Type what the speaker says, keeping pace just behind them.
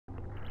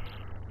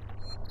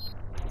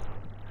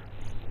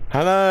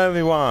Hello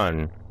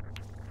everyone.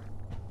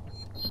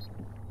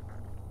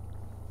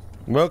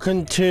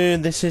 Welcome to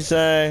this is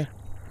a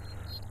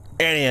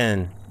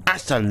Alien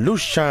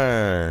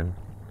Isolation.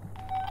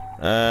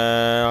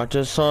 I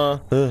just saw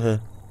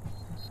is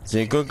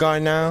he a good guy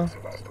now?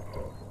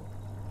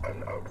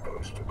 An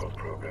outpost to good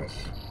progress.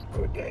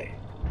 Good day.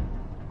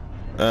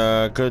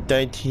 Good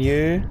day to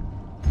you.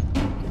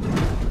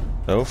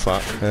 Oh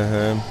fuck.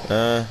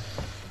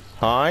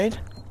 Hide?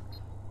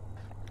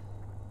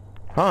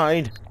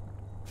 Hide?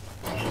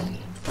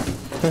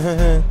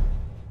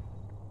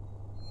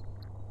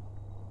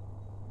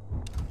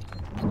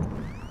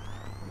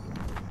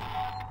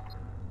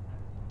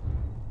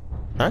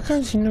 How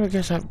come she never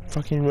gets that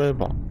fucking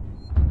robot?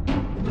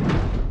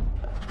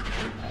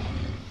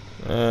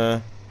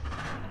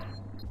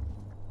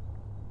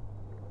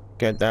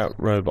 Get that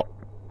robot.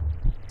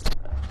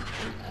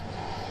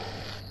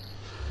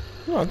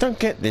 Oh, I don't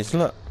get this,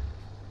 look.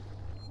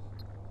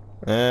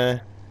 I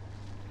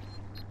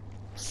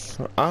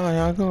got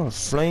a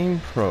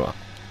flamethrower.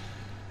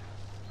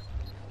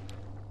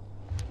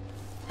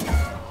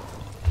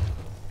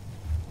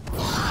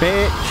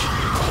 Bitch!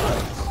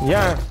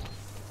 Yeah!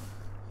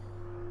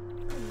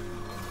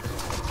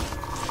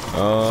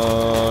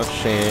 Oh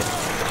shit.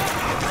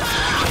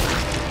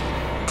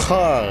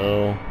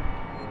 Carl!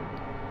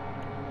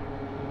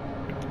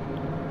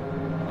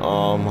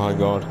 Oh my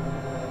god.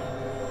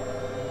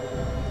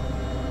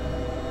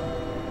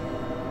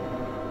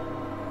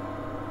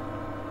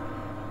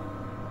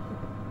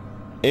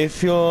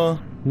 If you're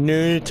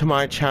new to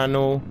my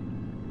channel,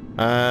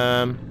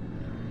 can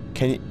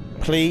you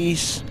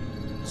please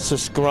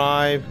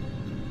subscribe,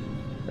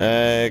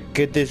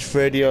 give this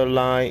video a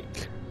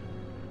like,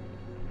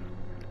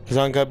 because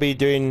I'm gonna be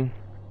doing,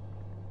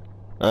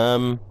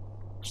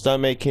 start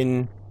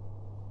making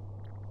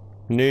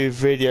new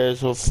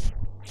videos of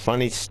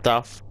funny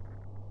stuff.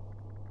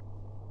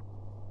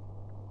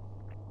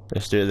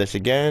 Let's do this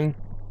again.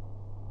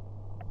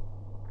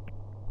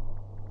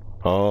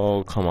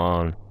 Oh, come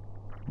on.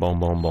 Boom,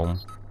 boom, boom.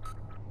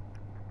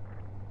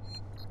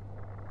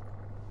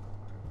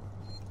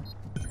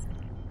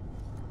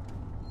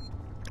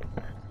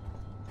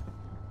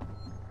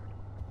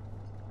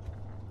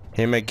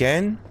 Him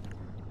again?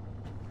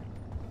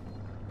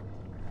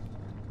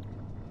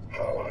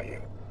 How are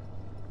you?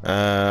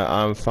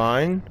 I'm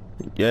fine.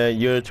 Yeah,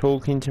 you're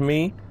talking to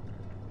me?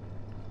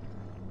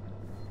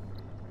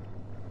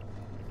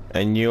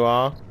 And you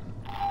are?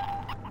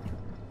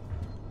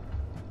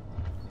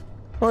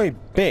 Oi,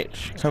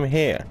 bitch, come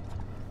here.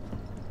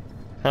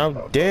 How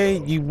dare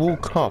you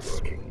walk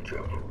off? Working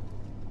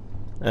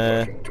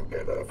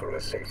together for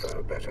a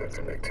safer, better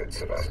connected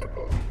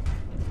Sevastopol.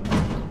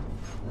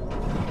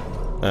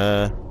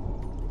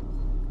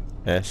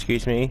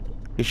 Excuse me?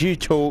 Because you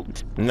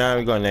talked, now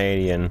we got an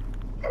alien.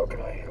 How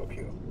can I help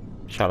you?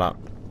 Shut up.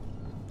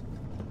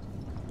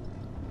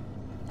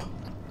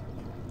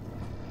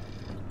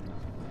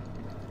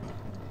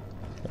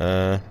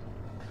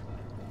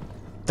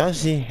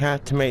 Does he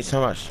have to make so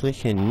much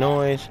slicking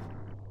noise?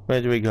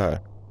 Where do we go?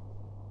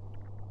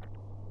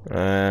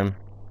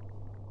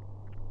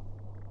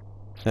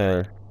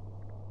 So,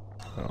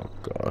 oh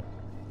god.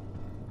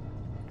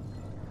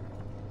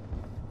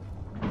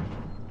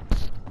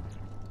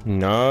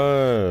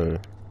 No.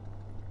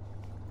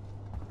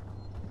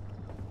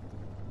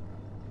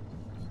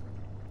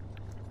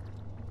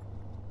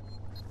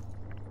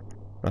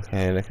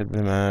 Okay, look at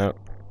the map.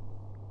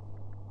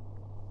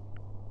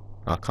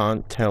 I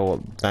can't tell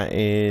what that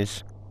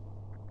is.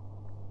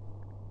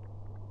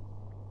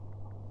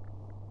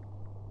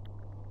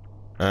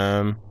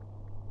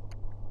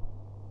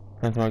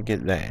 How do I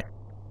get there?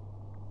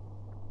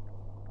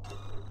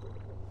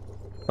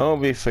 I'll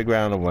be figure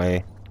out a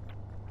way.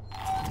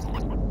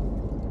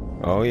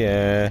 Oh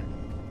yeah.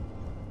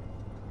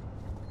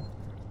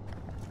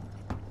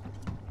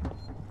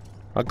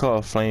 I got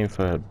a flame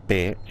for a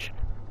bitch.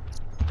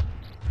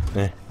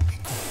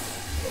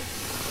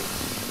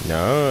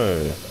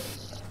 No.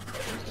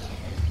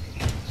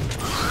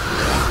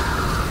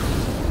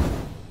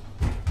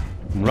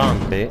 Run,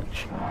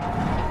 bitch.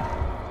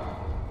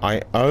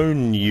 I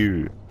own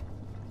you.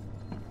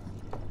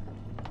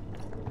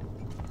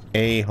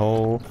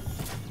 A-hole.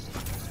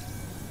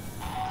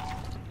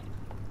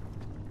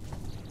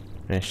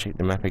 Let's check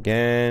the map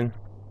again.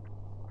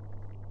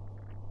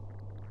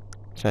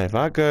 So if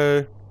I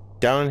go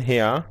down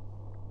here,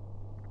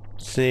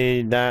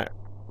 see that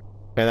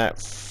where that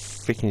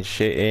freaking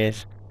shit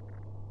is.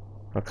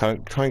 I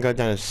can't try and go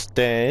down the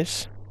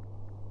stairs.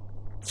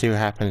 See what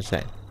happens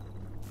then.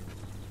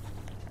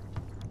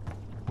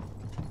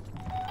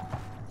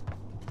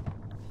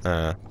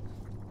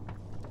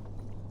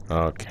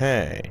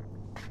 Okay.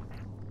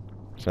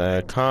 So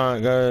I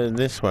can't go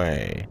this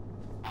way.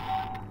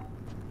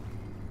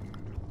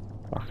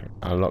 Fuck it,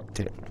 I locked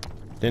it.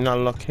 Didn't I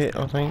lock it,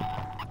 I think?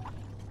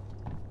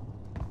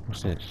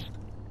 What's this?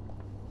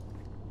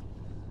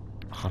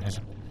 Oh, there's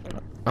a...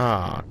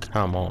 Ah,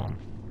 come on.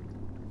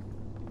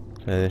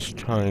 So let's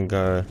try and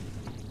go...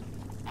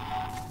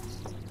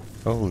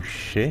 Oh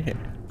shit.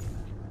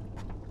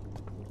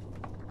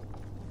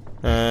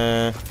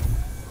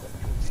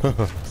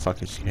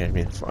 Fucking scared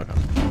me the fuck up.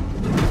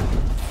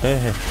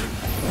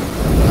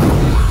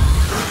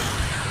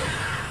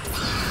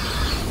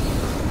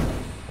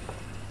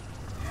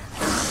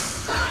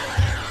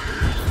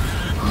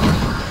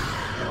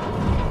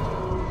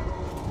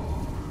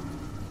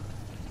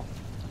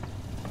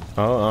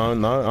 Oh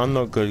no, I'm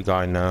not a good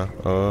guy now.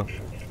 Oh,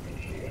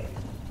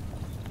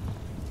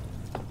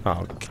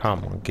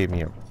 come on, give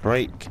me a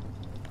break.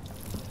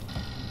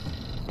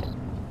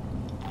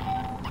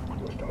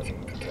 We're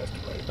starting to test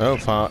right. Oh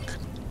fuck.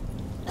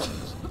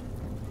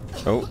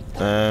 Oh,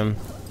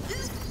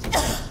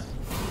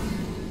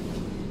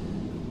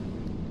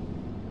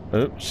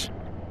 oops.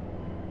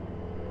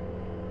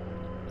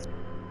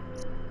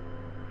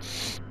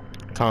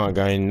 Can't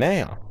go in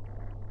there.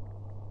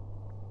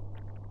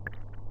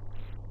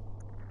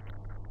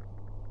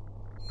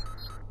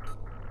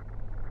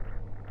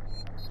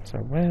 So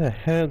where the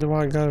hell do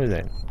I go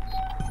then?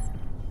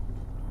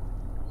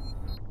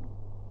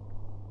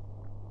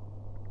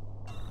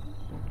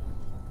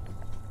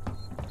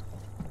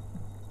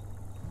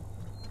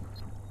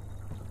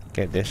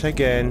 Get this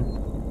again.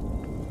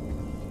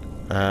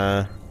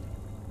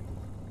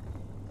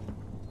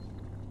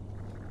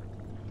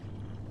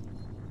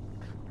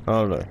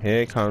 Oh look,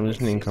 here comes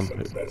an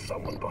incomplete. There's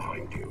someone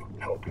behind you,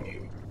 helping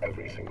you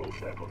every single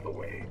step of the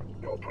way.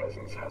 Your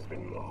presence has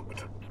been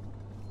locked.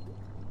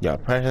 Your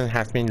presence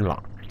has been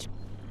locked.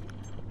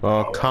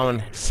 Well, come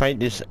and fight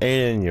this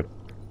alien, you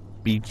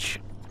bitch.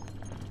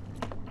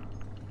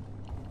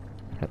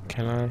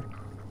 Can I?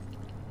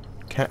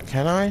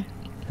 Can I?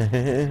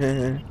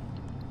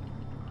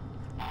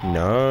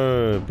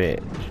 No,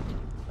 bitch.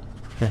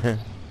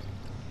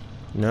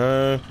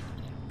 No.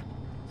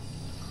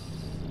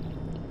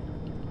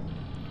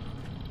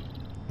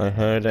 I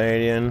heard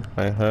alien.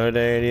 I heard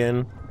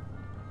alien.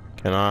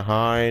 Can I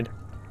hide?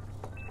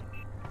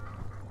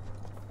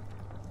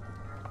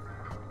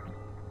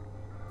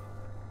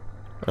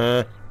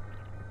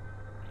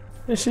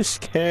 This is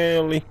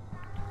scary.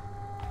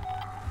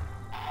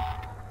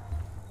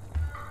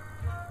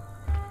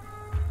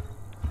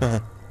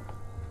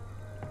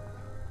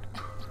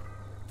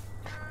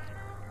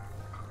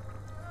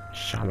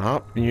 Shut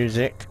up,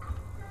 music.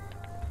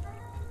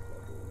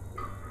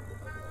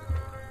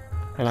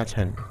 How do I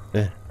turn?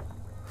 How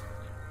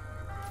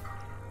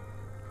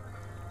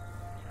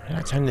do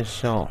I turn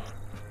this off?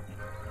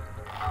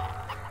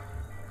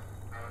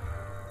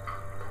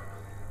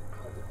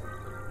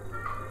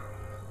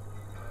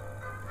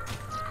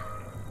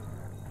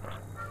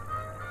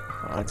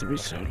 Why to be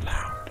so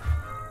loud?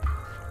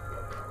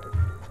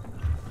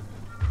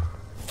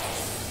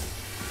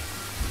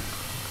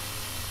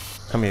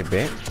 Come here,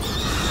 bitch.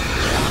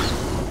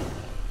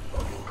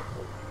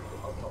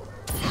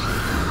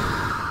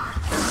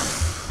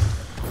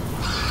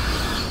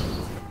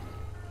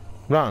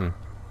 Run.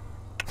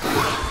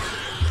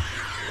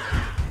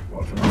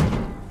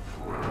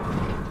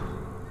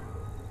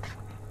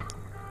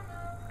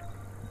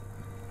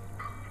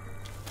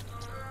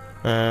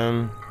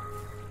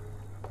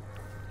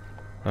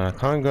 I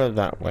can't go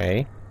that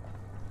way.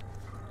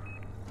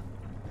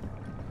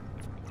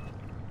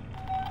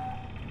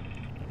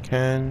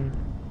 Can...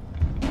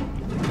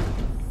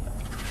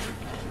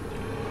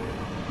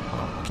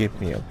 Oh, give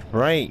me a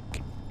break.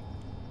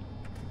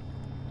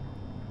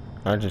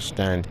 I'll just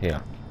stand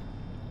here.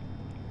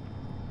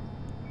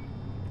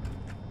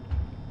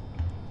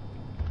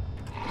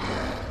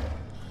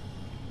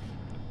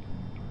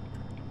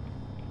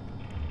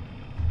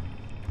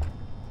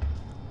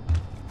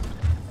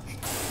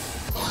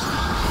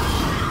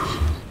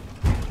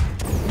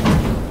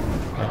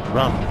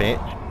 Run, bitch.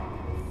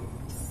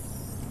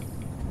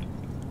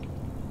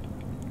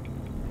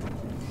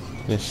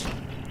 Let's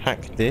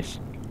hack this.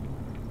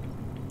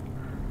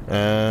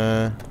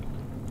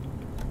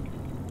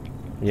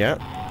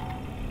 Yep.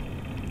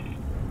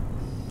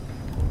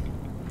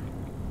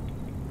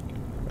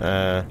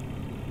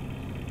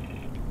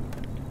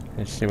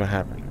 Let's see what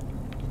happens.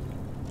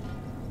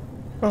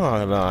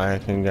 Oh, look, I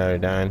can go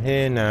down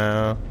here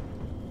now.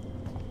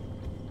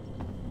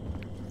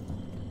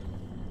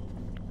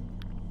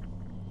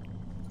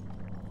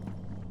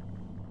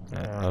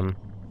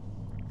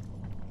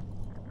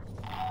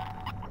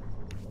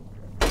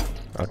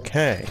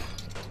 Okay.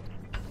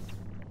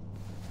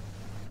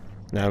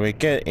 Now we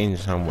get in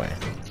somewhere.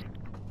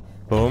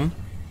 Boom.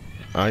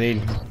 I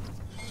need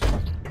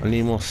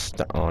more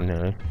stuff. Oh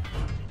no.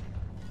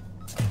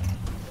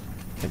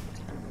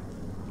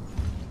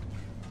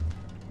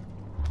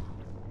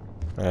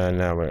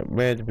 Now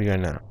where do we go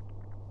now?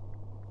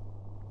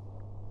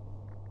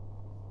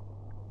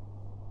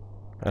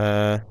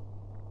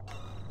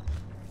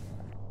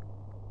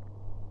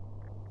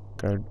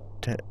 Go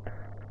to...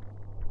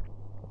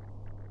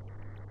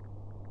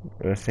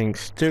 I think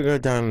still go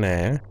down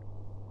there.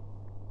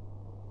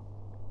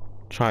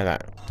 Try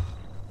that.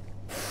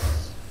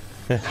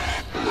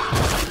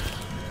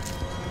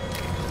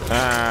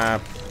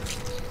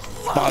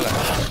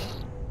 Bollocks.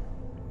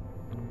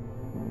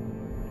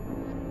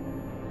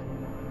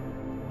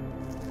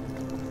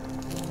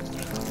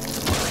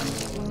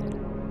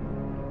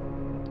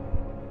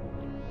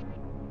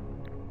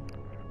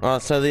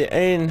 So the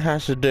alien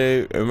has to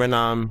do when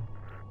I'm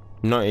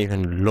not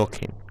even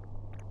looking.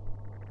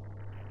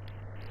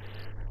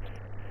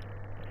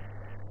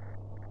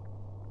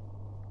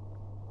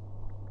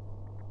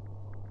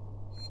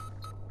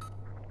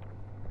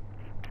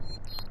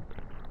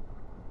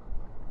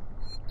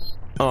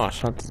 Oh,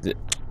 shut it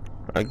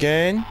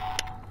again.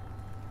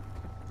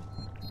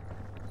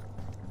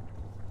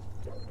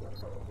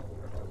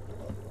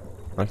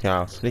 Okay,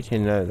 I'll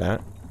freaking know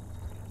that.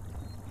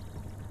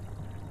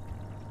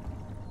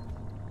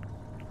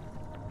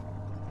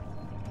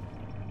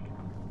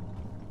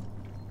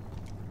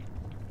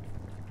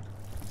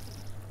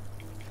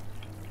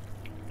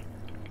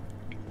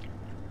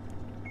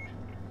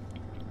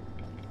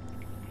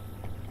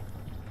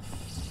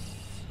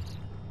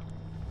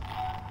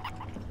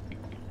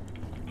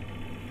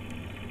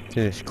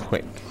 Do this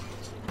quick.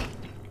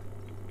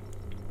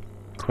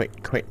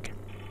 Quick, quick.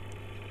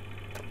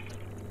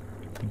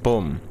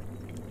 Boom.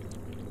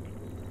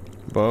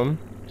 Boom.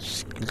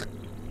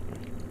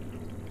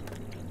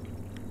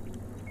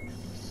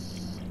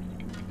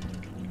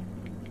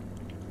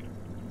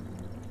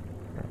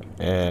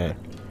 Okay.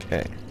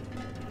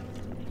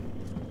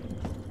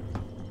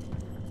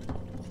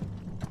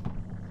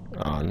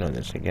 Oh, no,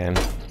 this again.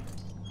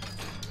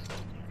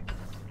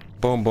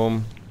 Boom,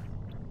 boom.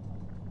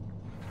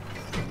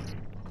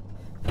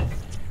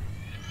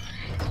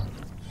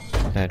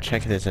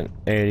 Check it as an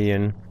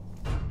alien.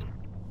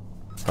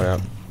 Hold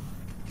up.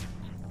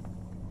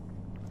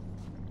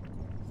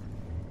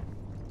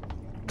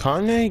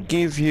 Can't they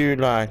give you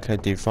like a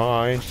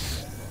device?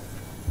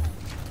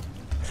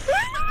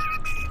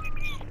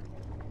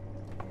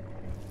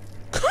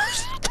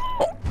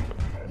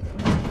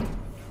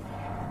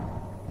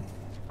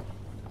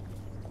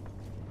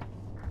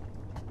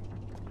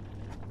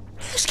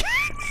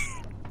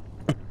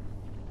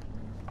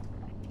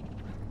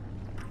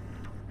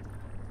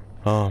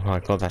 Oh my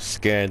god, that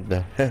scared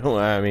the hell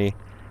out of me.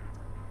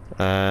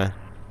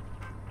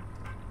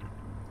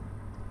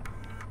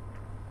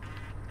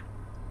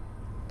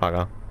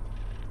 Bugger.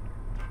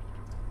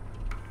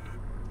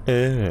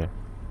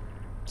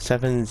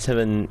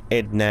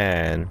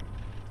 7789.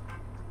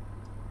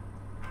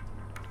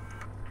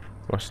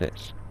 What's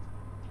this?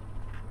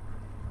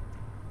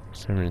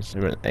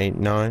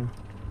 7789.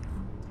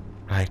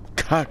 I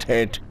cut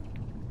it.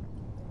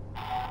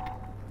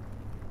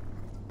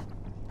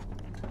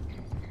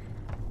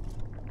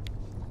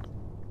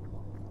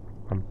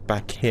 I'm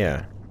back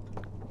here.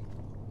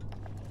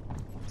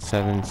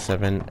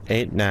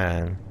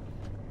 7789.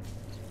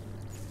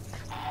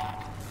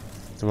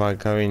 Do I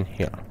go in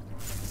here?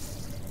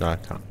 No, I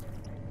can't.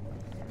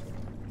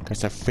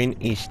 Because I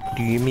finished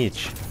the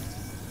image.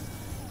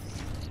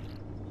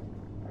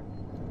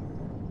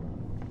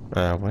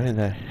 Where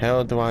the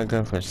hell do I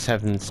go for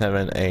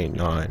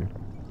 7789?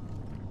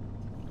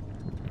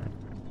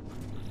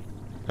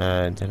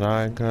 Did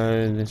I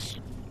go this?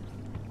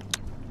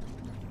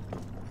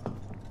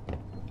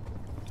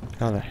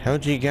 How the hell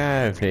did you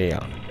go over here?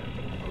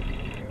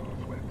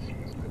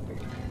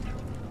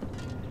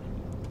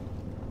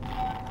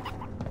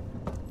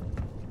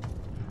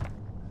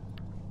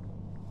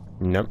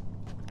 Nope.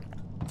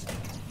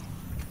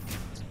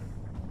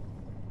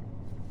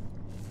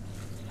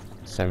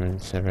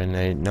 Seven,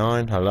 8,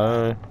 9.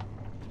 Hello.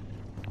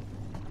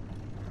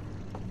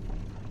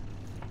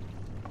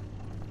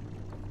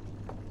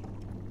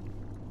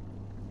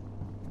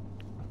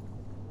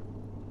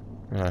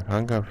 I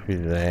can't go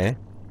through there.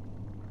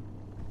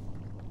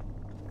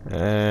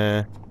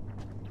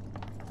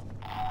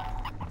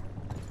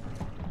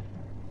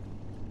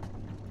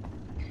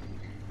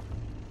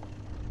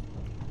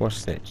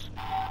 What's this?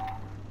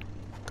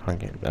 Can't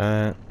get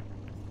that.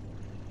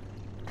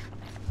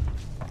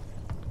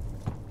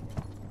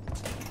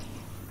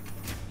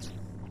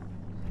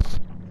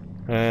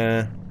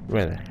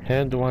 Where the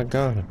hell do I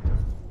go?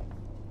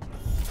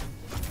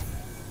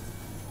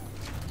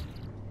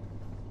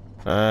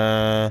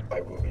 I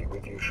will be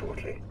with you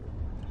shortly.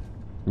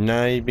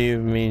 No, you be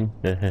with me.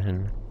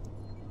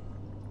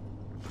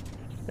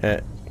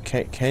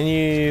 Can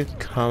you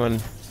come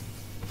and...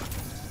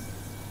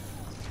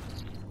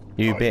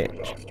 You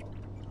bitch.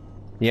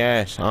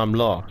 Yes, I'm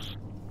lost.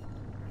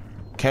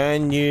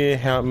 Can you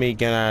help me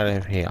get out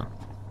of here?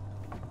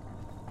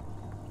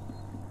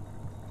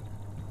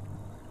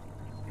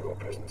 Your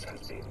presence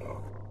has been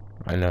logged.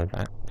 I know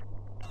that.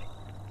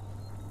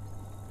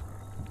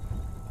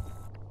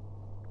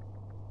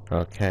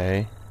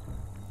 Okay.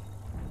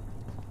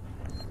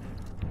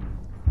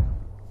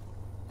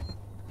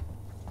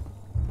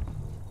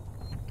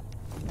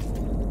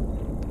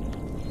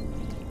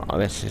 Oh,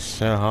 this is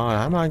so hard.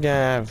 How am I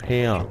getting out of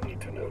here? You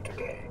need to know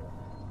today.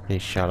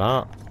 Please shut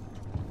up.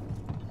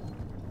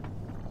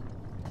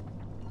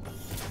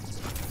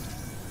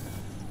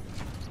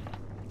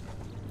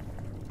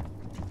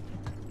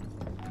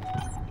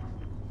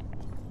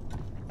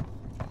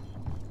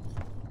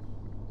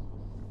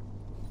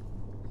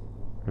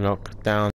 Lock down.